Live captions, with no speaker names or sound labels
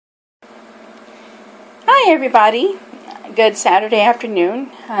Hi everybody, good Saturday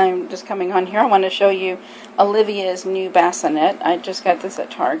afternoon. I'm just coming on here. I want to show you Olivia's new bassinet. I just got this at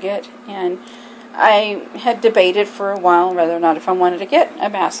Target, and I had debated for a while whether or not if I wanted to get a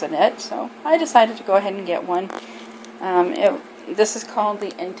bassinet, so I decided to go ahead and get one. This is called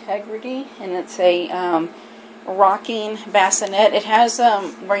the Integrity, and it's a rocking bassinet. It has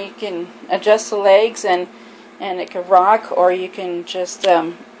where you can adjust the legs and it can rock, or you can just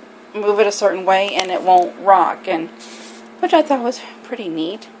move it a certain way and it won't rock, and which I thought was pretty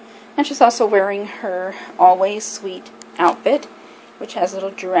neat. And she's also wearing her Always Sweet outfit, which has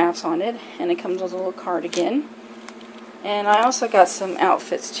little giraffes on it, and it comes with a little cardigan. And I also got some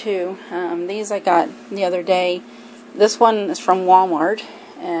outfits too. These I got the other day. This one is from Walmart,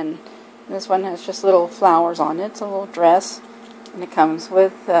 and this one has just little flowers on it. It's a little dress, and it comes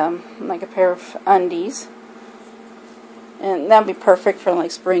with like a pair of undies. And that would be perfect for like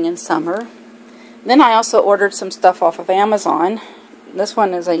spring and summer. Then I also ordered some stuff off of Amazon. This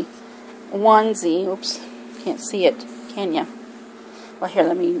one is a onesie. Oops, can't see it, can ya? Well, here,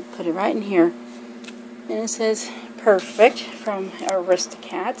 let me put it right in here. And it says Perfect from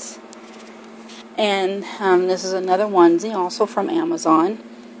Aristocats. And this is another onesie, also from Amazon.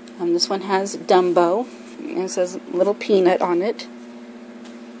 This one has Dumbo, and it says Little Peanut on it.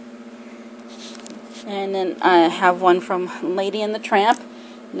 And then I have one from Lady and the Tramp.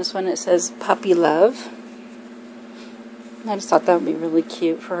 And this one, it says Puppy Love. I just thought that would be really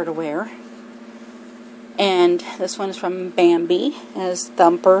cute for her to wear. And this one is from Bambi, as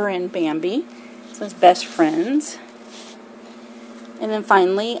Thumper and Bambi. It says Best Friends. And then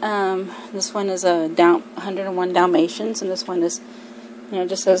finally, this one is a 101 Dalmatians, and this one is,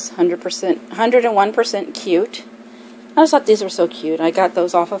 just says 101% cute. I just thought these were so cute. I got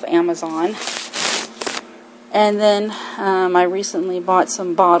those off of Amazon. And then I recently bought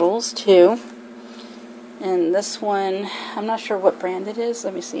some bottles too. And this one, I'm not sure what brand it is.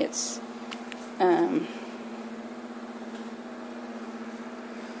 Let me see. It's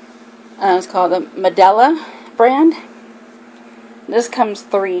called the Medela brand. This comes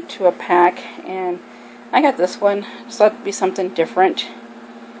 3 to a pack, and I got this one. Just thought it'd be something different.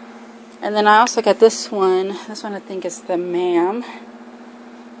 And then I also got this one. This one I think is the Ma'am.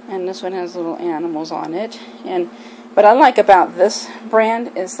 And this one has little animals on it. And what I like about this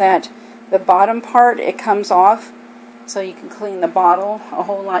brand is that the bottom part, it comes off, so you can clean the bottle a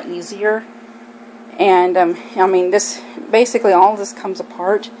whole lot easier. And I mean, this basically all of this comes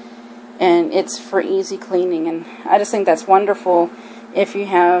apart, and it's for easy cleaning. And I just think that's wonderful if you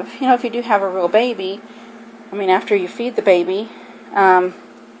have, if you do have a real baby. I mean, after you feed the baby,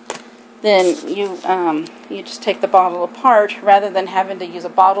 then you just take the bottle apart rather than having to use a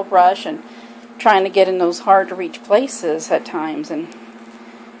bottle brush and trying to get in those hard to reach places at times. And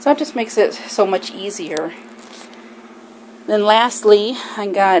so it just makes it so much easier. Then lastly, I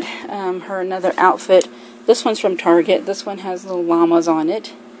got her another outfit. This one's from Target. This one has little llamas on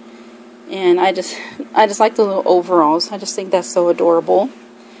it, and I just like the little overalls. I just think that's so adorable.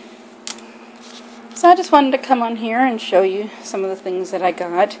 So I just wanted to come on here and show you some of the things that I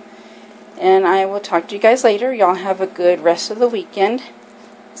got. And I will talk to you guys later. Y'all have a good rest of the weekend.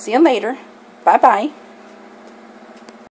 See you later. Bye-bye.